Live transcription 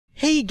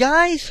Hey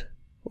guys,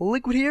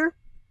 Liquid here,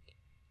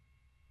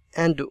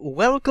 and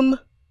welcome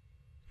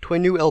to a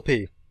new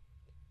LP.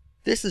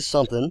 This is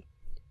something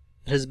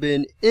that has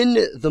been in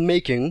the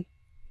making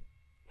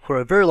for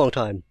a very long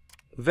time.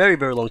 Very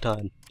long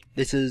time.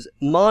 This is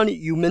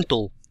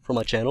monumental for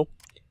my channel.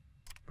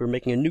 We're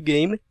making a new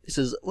game. This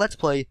is Let's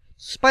Play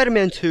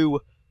Spider-Man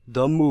 2,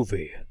 the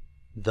movie.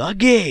 The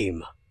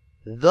game.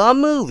 The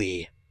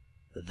movie.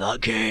 The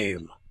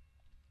game.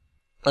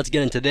 Let's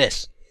get into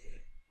this.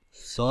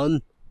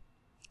 Son.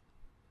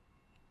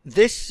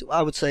 This,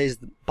 I would say, is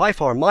by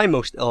far my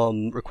most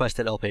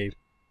requested LP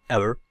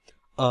ever.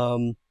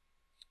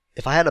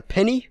 If I had a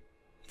penny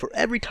for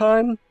every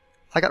time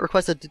I got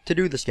requested to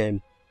do this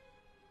game,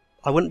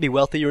 I wouldn't be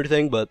wealthy or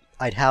anything, but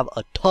I'd have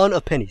a ton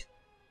of pennies.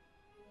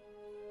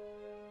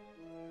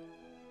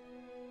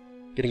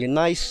 Getting a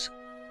nice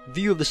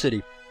view of the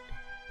city.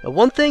 Now,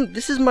 one thing,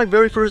 this is my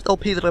very first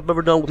LP that I've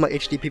ever done with my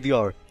HD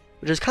PVR,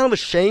 which is kind of a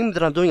shame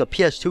that I'm doing a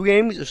PS2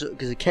 game,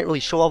 because it can't really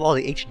show off all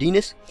the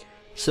HDness.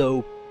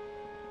 So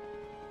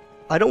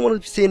I don't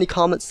want to see any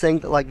comments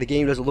saying that like the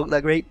game doesn't look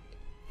that great.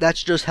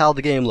 That's just how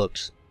the game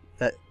looks.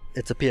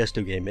 It's a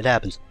PS2 game. It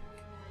happens.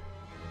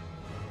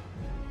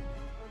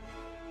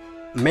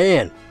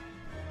 Man,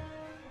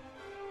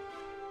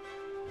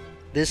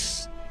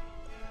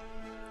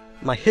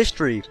 my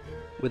history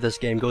with this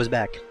game goes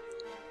back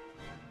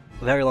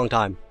a very long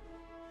time.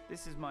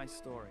 This is my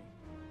story.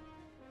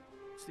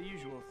 It's the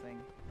usual thing.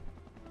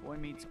 Boy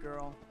meets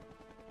girl,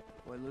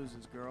 boy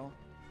loses girl,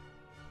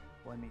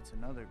 boy meets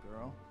another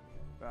girl.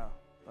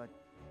 But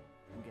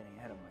I'm getting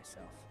ahead of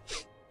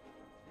myself.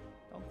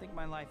 Don't think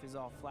my life is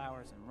all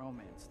flowers and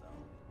romance,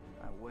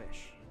 though. I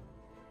wish.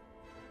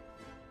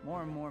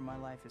 More and more my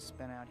life is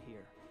spent out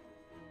here,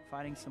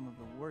 fighting some of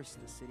the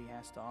worst the city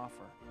has to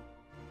offer.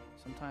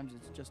 Sometimes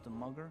it's just a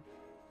mugger.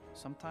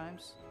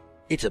 Sometimes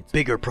it's a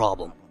bigger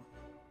problem.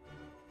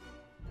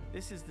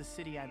 This is the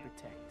city I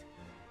protect.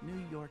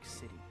 New York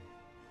City.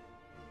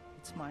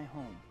 It's my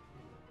home.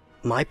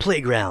 My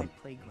playground.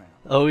 My playground.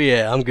 Oh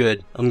yeah, I'm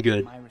good. I'm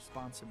good. My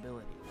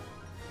responsibility.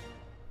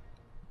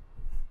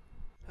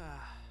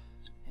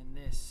 And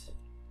this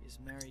is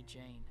Mary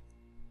Jane.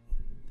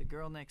 The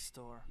girl next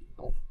door.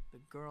 The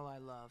girl I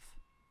love.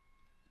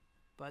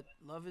 But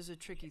love is a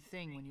tricky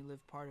thing when you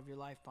live part of your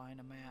life behind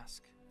a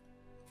mask.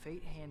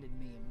 Fate handed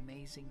me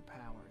amazing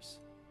powers,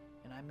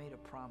 and I made a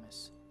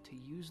promise to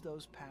use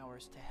those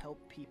powers to help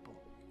people.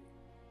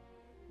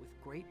 With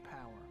great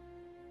power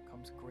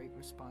comes great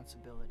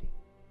responsibility.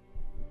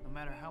 No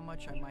matter how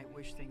much I might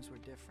wish things were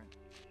different,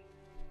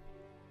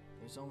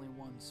 there's only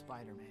one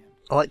Spider-Man.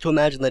 I like to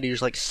imagine that he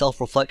just like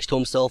self-reflects to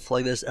himself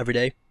like this every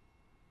day.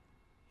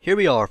 Here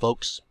we are,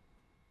 folks.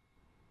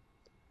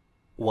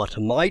 What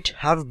might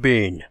have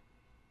been.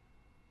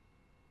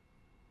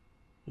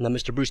 Now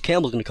Mr. Bruce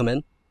Campbell's gonna come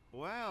in.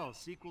 Well,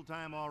 sequel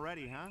time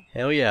already, huh?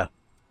 Hell yeah.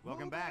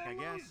 Welcome back, I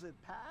guess.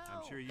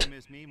 I'm sure you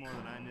miss me more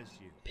than I miss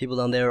you. People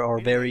down there are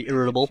very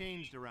irritable.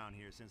 Changed around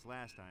here since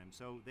last time,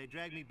 so they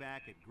dragged me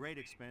back at great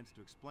expense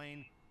to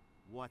explain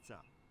what's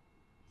up.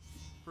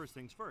 First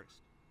things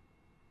first.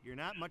 You're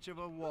not much of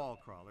a wall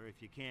crawler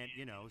if you can't,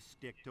 you know,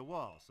 stick to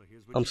walls. So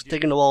here's what I'm you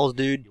sticking do. to walls,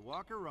 dude. You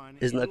walk or run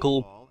Isn't that into a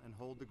cool? wall and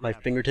hold the My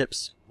grab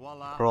fingertips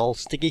Voila. are all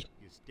sticky.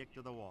 You stick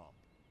to the wall.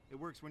 It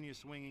works when you're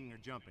swinging or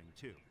jumping,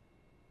 too.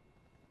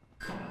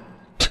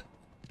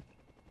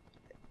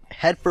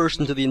 Head first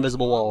into the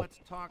invisible Well, wall. let's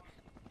talk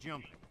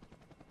jumping.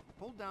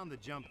 Hold down the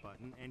jump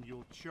button and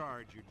you'll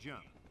charge your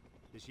jump.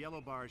 This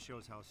yellow bar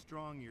shows how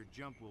strong your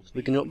jump will be.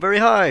 We can jump very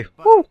high.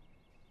 But Woo!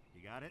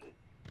 you got it?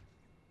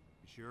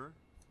 You sure?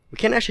 We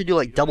can't actually do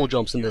like You don't double have to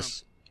jumps in jump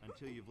this.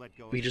 until you've let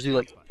go of We the just do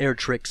jump like button, air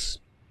tricks.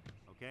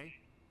 okay?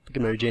 Look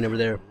at Mary Jane over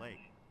there. Lake.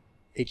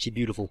 HD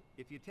beautiful.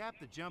 If you tap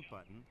the jump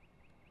button,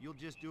 you'll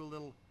just do a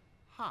little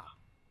hop.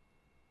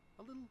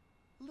 A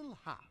little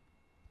hop.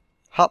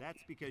 Hop. That's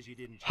because you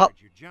didn't Hop.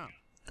 charge your jump.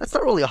 That's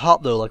not really a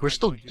hop though. Like we're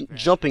still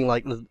jumping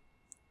like the.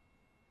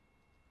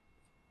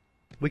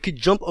 We could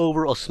jump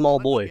over a small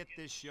Let's boy. get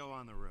this show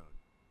on the road.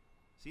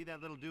 See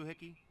that little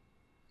doohickey?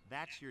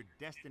 That's your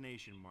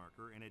destination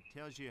marker, and it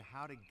tells you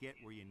how to get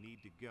where you need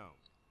to go.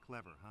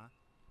 Clever, huh?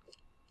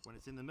 When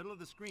it's in the middle of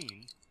the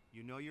screen,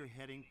 you know you're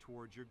heading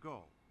towards your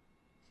goal.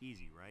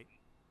 Easy, right?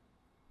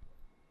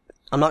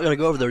 I'm not gonna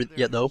go over there Stop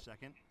yet for a though.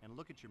 second and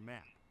look at your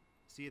map.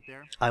 See it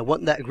there? I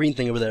want that green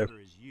thing over there. The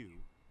is you,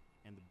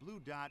 and the blue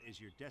dot is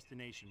your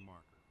destination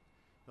marker.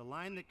 The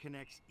line that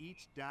connects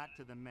each dot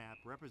to the map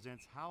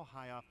represents how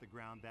high off the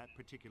ground that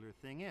particular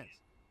thing is.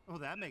 Oh,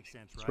 that makes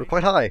sense, right? So we're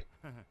quite high.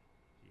 Yeah,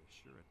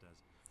 sure it does.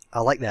 I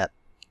like that.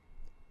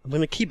 I'm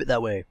gonna keep it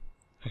that way.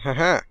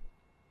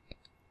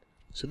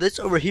 So this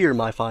over here,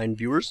 my fine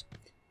viewers,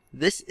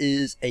 this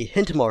is a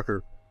hint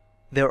marker.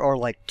 There are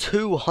like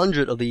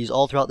 200 of these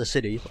all throughout the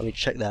city. Let me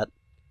check that.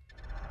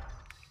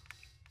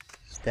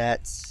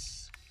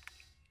 That's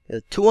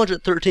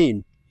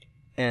 213,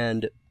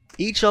 and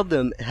each of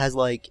them has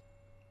like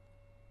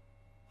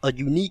a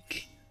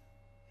unique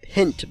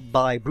hint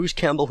by Bruce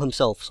Campbell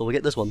himself. So we'll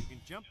get this one. You can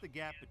jump the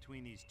gap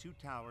between these two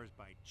towers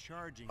by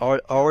charging.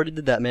 Already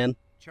did that, man.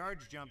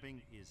 Charge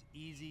jumping is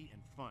easy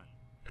and fun.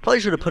 Probably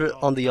should have put it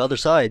on the other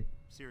side.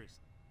 Seriously.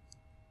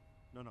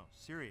 No,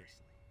 seriously.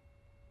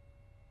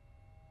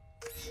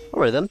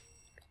 Alright then.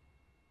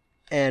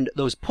 And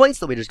those points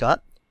that we just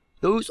got,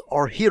 those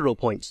are hero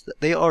points.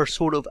 They are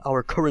sort of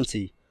our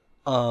currency.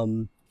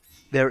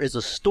 There is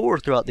a store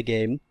throughout the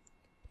game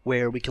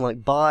where we can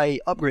like buy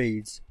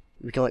upgrades.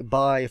 We can like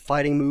buy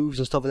fighting moves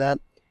and stuff like that.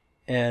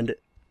 And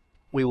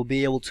we will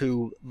be able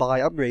to buy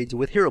upgrades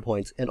with hero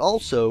points. And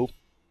also,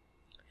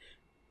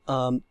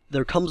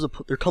 there come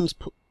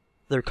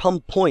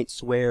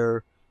points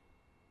where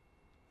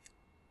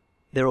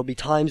there will be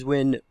times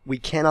when we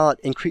cannot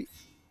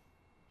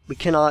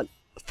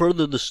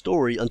further the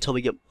story until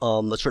we get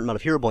a certain amount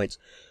of hero points.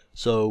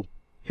 So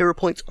hero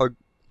points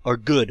are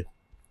good.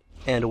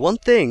 And one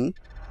thing,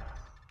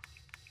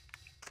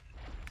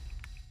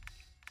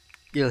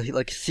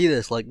 like see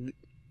this, like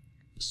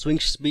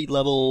swing speed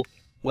level,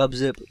 web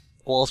zip,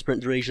 wall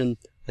sprint duration,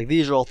 like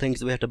these are all things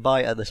that we have to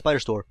buy at the spider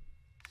store.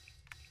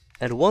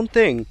 And one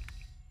thing,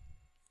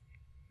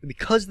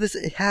 because this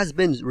has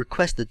been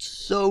requested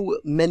so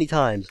many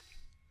times,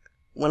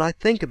 when I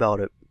think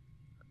about it,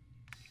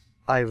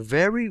 I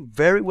very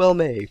well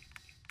may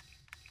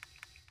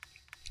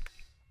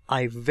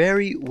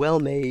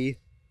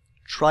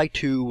try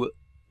to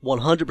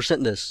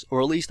 100% this,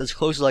 or at least as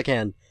close as I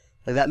can.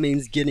 Like that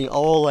means getting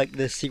all like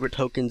the secret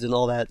tokens and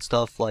all that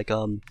stuff. Like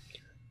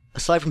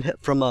aside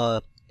from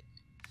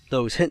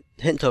those hint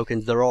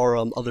tokens, there are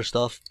other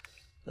stuff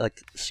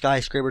like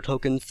skyscraper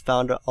tokens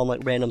found on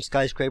like random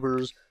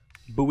skyscrapers,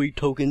 buoy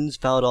tokens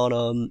found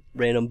on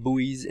random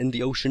buoys in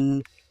the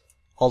ocean,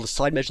 all the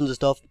side missions and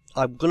stuff.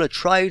 I'm going to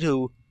treat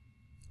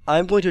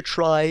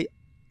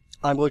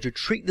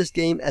this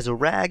game as a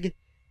rag,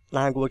 and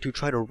I'm going to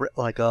try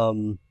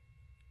to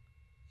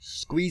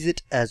squeeze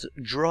it as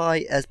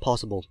dry as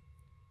possible.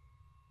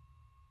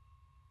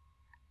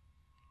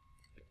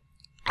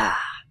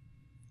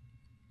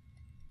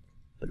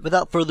 But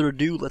without further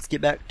ado, let's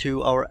get back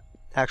to our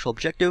actual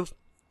objective.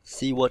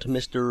 See what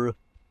Mr.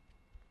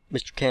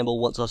 Campbell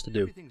wants us to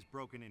do. Everything's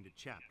broken into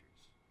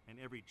chapters, and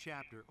every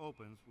chapter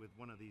opens with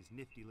one of these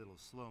nifty little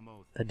slow-mo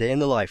things. A day in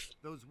the life.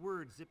 Those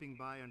words zipping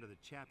by under the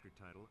chapter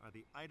title are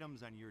the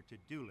items on your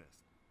to-do list.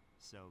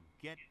 So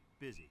get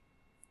busy.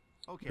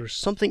 Okay. There's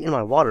something in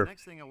my water. The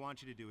next thing I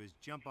want you to do is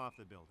jump off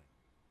the building.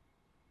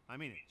 I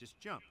mean it, just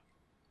jump.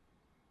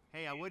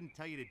 Hey, I wouldn't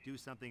tell you to do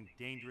something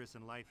dangerous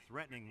and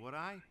life-threatening, would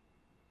I?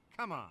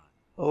 Come on.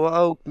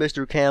 Oh,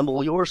 Mr.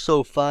 Campbell, you're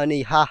so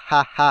funny. Ha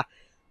ha ha.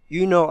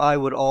 You know I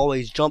would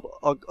always jump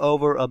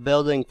over a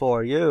building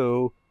for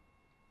you.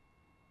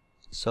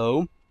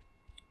 So,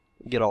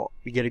 we get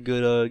a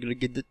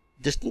good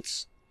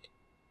distance.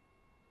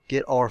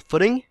 Get our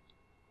footing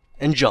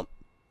and jump.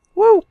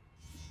 Woo!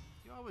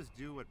 You always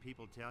do what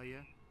people tell you.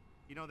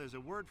 You know there's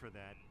a word for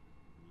that.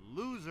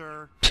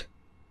 Loser.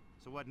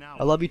 So what now?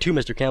 I love you too,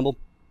 Mr. Campbell.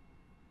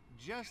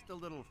 Just a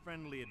little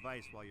friendly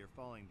advice while you're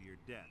falling to your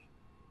death.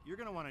 You're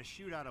going to want to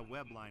shoot out a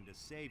web line to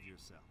save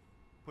yourself.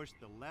 Push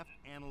the left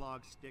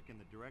analog stick in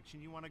the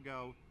direction you want to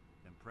go,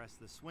 then press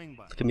the swing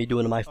button. Look at me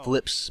doing my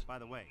flips. By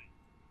the way,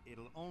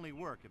 it'll only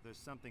work if there's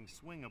something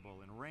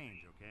swingable in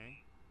range,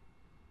 okay?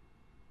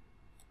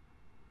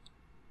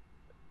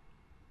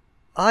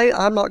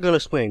 I'm not gonna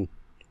swing.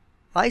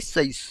 I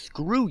say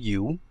screw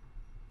you.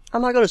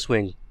 I'm not gonna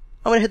swing.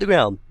 I'm gonna hit the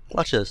ground.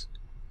 Watch this.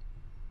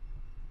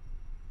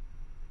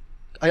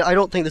 I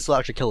don't think this will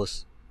actually kill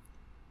us.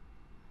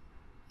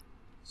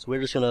 So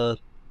we're just gonna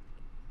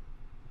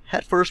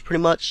head first,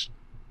 pretty much.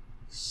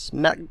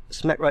 Smack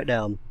right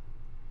down.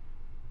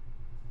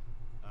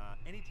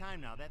 Anytime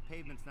now, that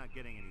pavement's not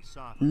getting any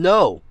softer.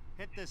 No.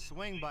 Hit the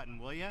swing button,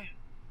 will ya?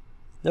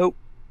 Nope.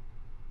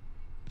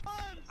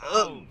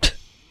 Oh,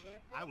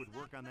 I would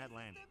work on that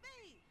landing.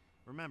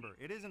 Remember,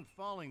 it isn't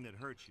falling that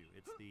hurts you.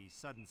 It's the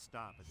sudden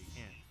stop at the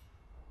end.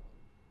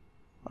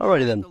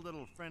 Alrighty then. Just a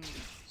little friendly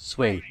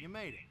Swing. Hey, you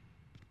made it.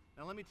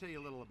 Now let me tell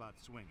you a little about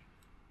swinging.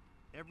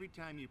 Every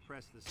time you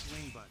press the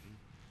swing button,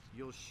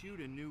 you'll shoot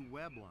a new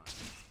web line.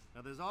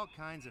 Now there's all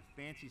kinds of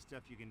fancy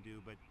stuff you can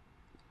do, but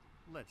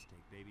let's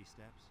take baby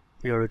steps.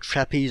 We are a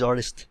trapeze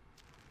artist.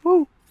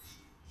 Woo!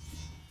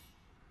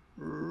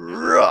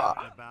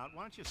 About,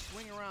 why don't you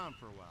swing around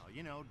for a while?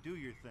 You know, do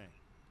your thing.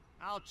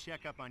 I'll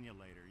check up on you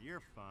later.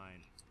 You're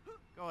fine.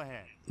 Go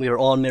ahead. We are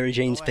on Mary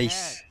Jane's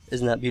face.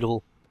 Isn't that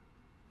beautiful?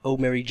 Oh,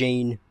 Mary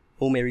Jane.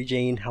 Oh, Mary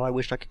Jane. How I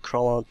wish I could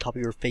crawl on top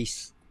of your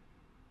face.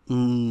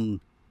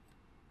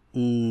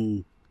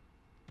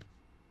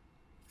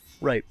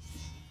 Right.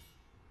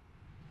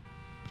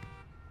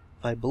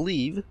 I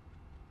believe. Look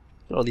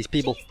at all these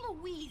people. Jeez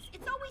Louise,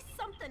 it's always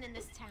something in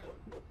this town.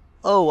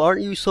 Oh,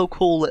 aren't you so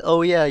cool?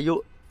 Oh yeah,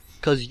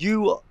 cause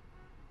you.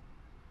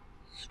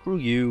 Screw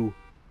you.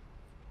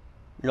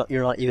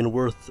 You're not even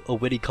worth a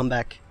witty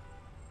comeback.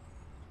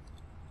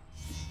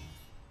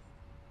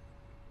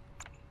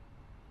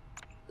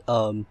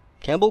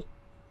 Campbell?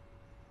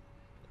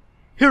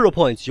 Hero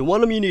points. You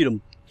want them, you need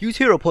them. Use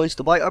hero points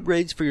to buy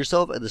upgrades for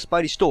yourself at the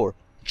Spidey store.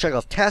 Check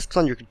off tasks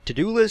on your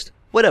to-do list.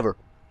 Whatever.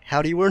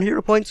 How do you earn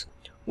hero points?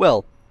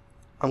 Well,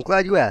 I'm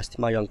glad you asked,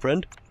 my young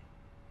friend.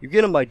 You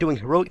get them by doing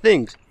heroic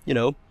things, you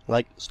know,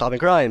 like stopping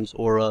crimes,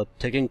 or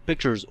taking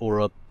pictures,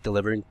 or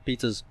delivering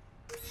pizzas.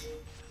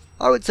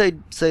 I would say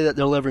that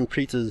delivering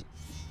pizzas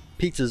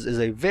is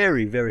a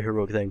very, very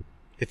heroic thing.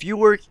 If you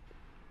work,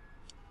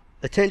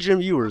 attention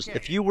viewers,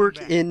 if you work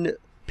in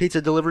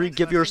pizza delivery,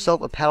 give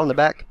yourself a pat on the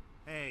back.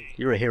 Hey,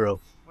 You're a hero.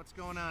 what's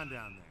going on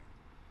down there?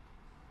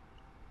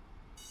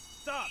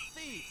 Stop,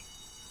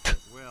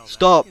 thief! Well,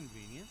 Stop. That's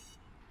convenient.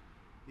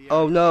 The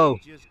Oh, no.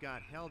 arcade just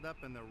got held up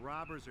and the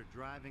robbers are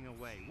driving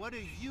away. What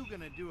are you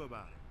gonna do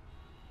about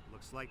it?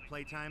 Looks like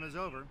playtime is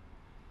over.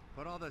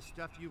 Put all the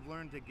stuff you've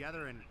learned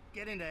together and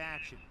get into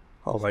action.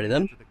 Alrighty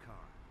then. To the car.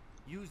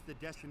 Use the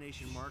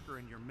destination marker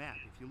in your map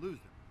if you lose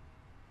them.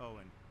 Oh,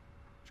 and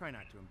try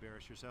not to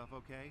embarrass yourself,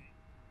 okay?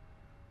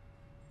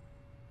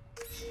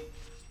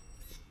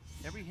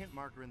 Every hint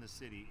marker in the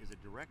city is a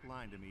direct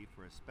line to me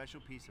for a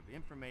special piece of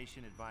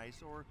information,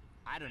 advice, or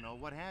I don't know,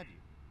 what have you.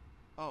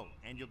 Oh,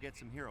 and you'll get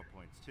some hero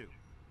points too,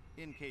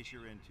 in case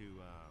you're into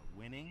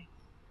winning.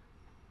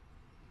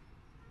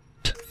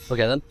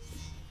 Okay then.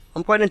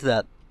 I'm quite into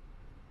that.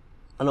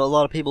 I know a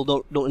lot of people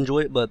don't enjoy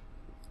it, but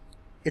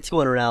it's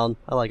going around.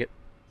 I like it.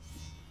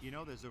 You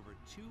know, there's over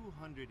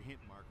 200 hint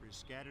markers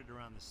scattered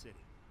around the city.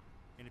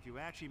 And if you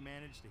actually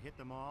manage to hit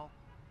them all,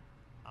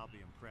 I'll be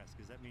impressed,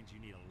 because that means you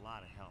need a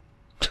lot of help.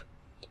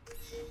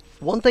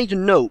 One thing to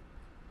note,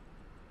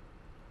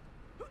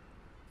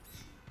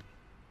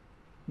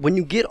 when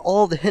you get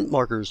all the hint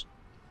markers,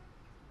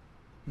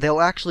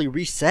 they'll actually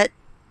reset,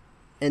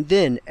 and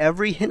then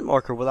every hint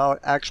marker will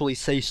actually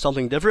say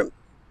something different,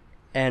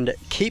 and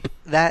keep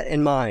that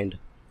in mind.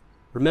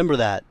 Remember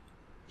that.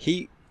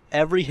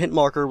 Every hint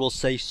marker will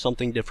say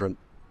something different.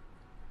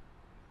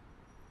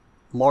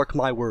 Mark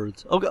my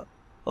words. Oh god.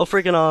 Oh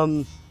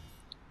freaking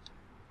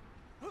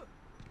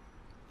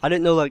I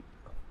didn't know, like,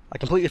 I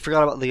completely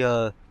forgot about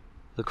the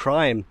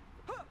crime.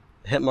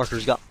 The hint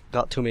markers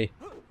got to me.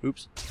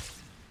 Oops.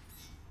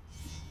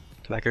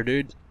 Come back here,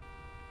 dude.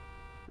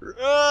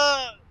 Looks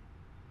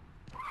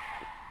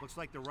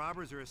like the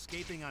robbers are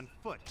escaping on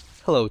foot.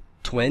 Hello,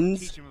 twins.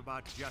 Teach them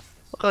about justice.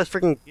 Look at those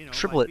freaking You know, by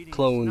triplet beating the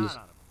clones.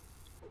 snot out of them.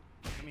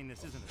 I mean,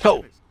 this isn't a Oh.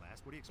 civics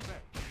class. What do you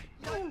expect?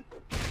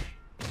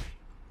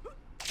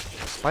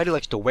 Spidey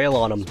likes to wail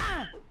on him.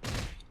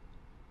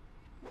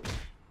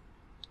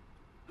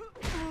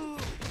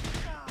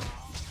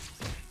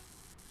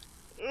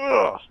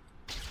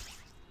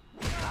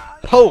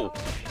 Ho!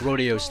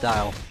 Rodeo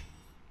style.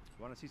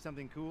 Want to see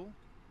something cool?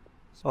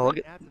 Oh, look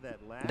at After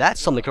that last that's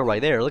something cool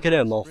right there. Look at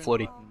him, all sprint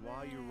floaty. button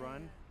while you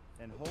run,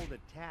 and hold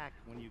attack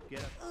when you get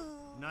up.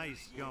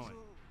 Nice going.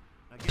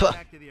 Now Puh. get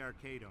back to the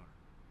arcade owner.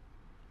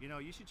 You know,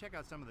 you should check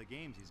out some of the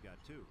games he's got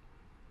too.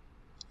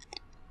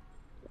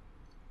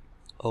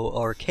 Oh,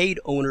 arcade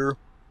owner.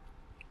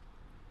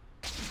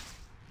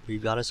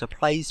 We've got a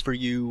surprise for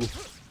you.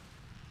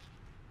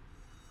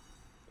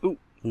 Ooh,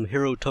 some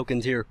hero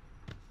tokens here.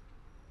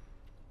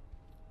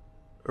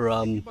 Or,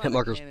 If you buy hit the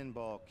markers.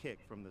 Cannonball Kick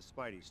from the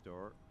Spidey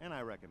store, and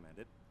I recommend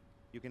it,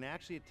 you can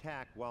actually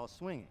attack while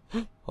swinging.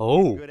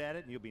 Oh. Good at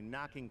it, and you'll be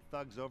knocking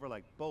thugs over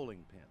like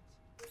bowling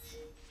pins.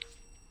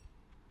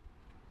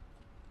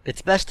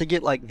 It's best to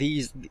get like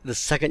these the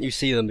second you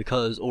see them,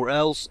 because or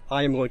else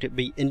I am going to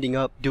be ending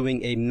up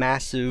doing a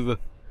massive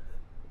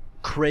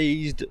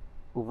crazed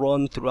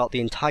run throughout the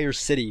entire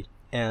city,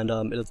 and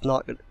it's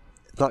not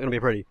going to be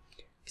pretty.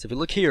 Because if you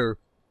look here,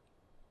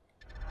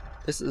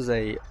 this is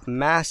a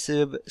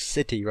massive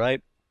city,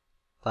 right?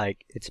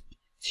 Like it's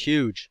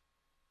huge.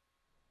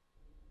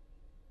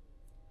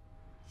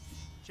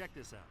 Check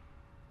this out.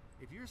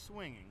 If you're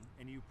swinging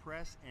and you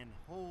press and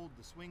hold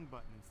the swing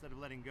button instead of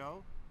letting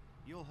go,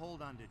 you'll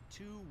hold on to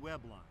two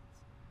web lines.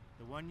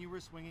 The one you were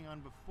swinging on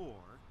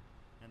before,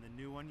 and the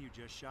new one you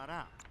just shot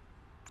out.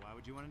 Why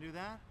would you want to do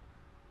that?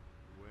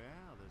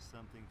 Well, there's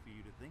something for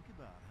you to think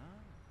about, huh?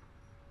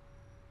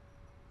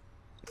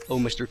 Oh,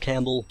 Mr.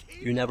 Campbell,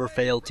 you never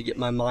fail to get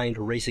my mind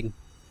racing.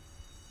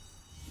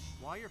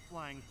 While you're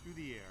flying through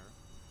the air,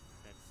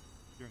 that's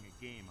during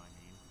a game, I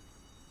mean,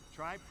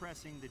 try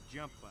pressing the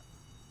jump button.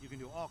 You can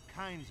do all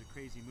kinds of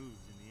crazy moves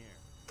in the air.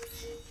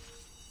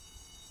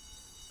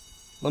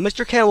 Well,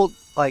 Mr. Campbell,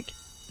 like,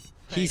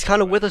 he's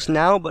kind of with us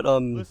now, but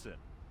Listen,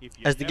 if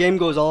you as the ever game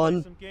goes wanna play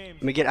on, some games,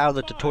 and we get out of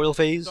the fine, tutorial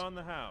phase, it's on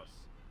the house.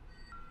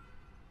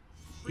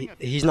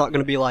 he's not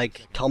going to be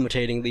like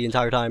commentating the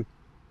entire time.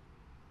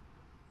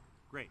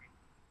 Great.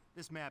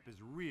 This map is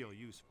real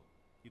useful.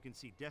 You can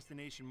see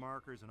destination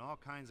markers and all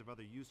kinds of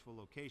other useful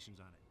locations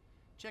on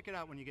it. Check it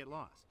out when you get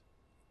lost.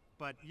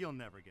 But you'll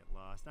never get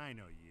lost, I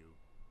know you.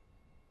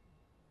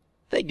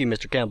 Thank you,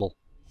 Mr. Campbell.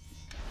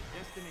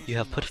 Destination You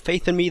have put markers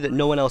faith in me that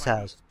no one else from the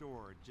has.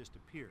 store just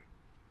appeared.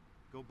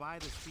 Go buy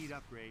the speed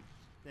upgrade,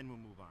 then we'll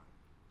move on.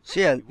 So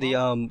yeah,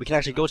 we can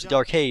actually go to the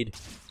arcade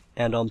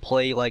and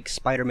play like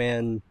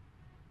Spider-Man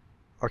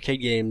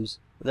arcade games.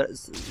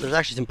 There's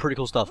actually some pretty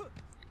cool stuff.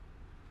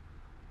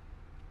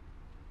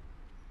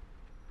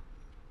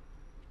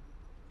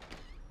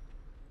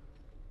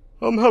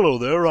 Hello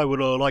there. I would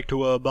like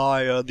to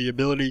buy the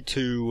ability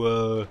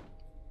to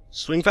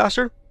Swing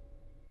faster?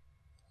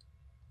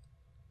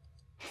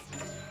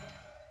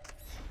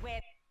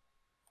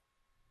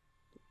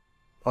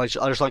 I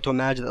just like to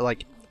imagine that,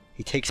 like,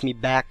 he takes me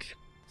back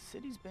The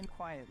city's been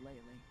quiet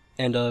lately.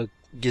 and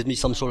gives me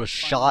some sort of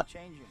Finally shot.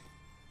 changing.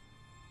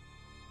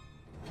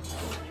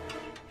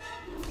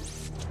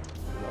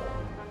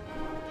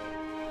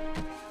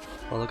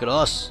 Oh, look at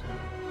us.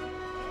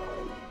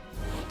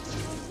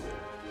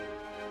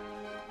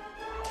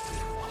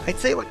 I'd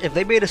say, like, if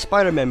they made a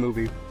Spider-Man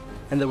movie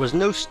and there was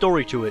no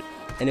story to it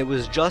and it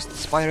was just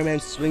Spider-Man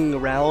swinging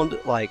around,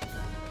 like,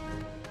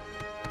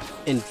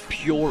 in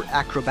pure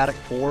acrobatic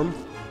form,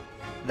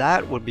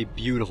 that would be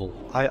beautiful.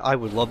 I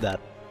would love that.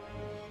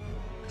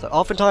 So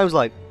oftentimes,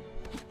 like,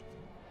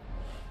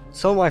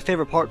 some of my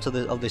favorite parts of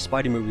the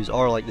Spidey movies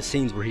are like the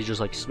scenes where he's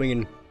just like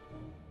swinging.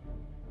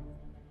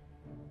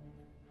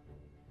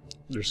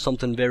 There's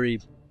something very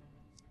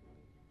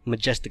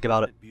majestic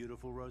about it.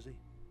 Beautiful, Rosie.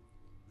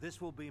 This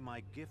will be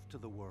my gift to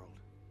the world.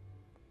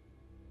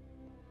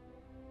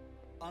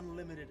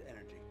 Unlimited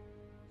energy.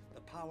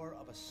 The power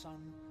of a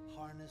sun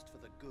harnessed for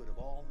the good of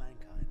all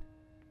mankind.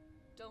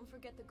 Don't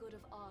forget the good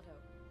of Otto.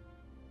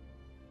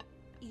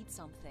 Eat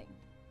something.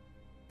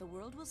 The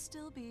world will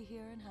still be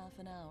here in half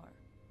an hour.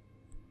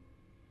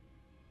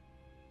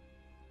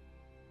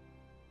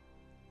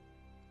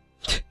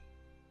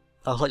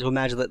 I like to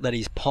imagine that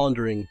he's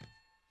pondering,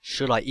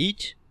 should I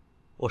eat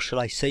or should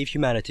I save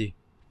humanity?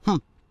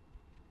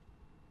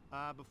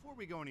 Before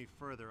we go any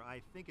further,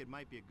 I think it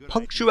might be a good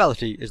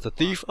Punctuality is the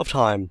thief of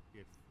time.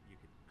 idea, if you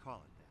could call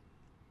it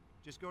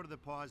that. Just go to the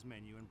pause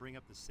menu and bring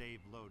up the save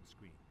load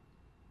screen.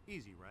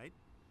 Easy, right?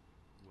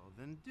 Well,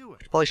 then do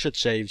it. Probably should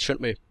save,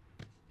 shouldn't we?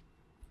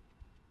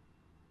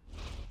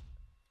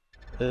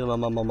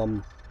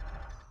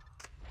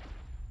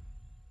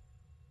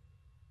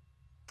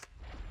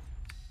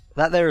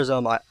 That there is I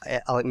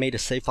like made a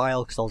save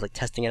file because I was like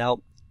testing it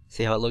out,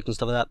 see how it looked and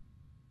stuff like that.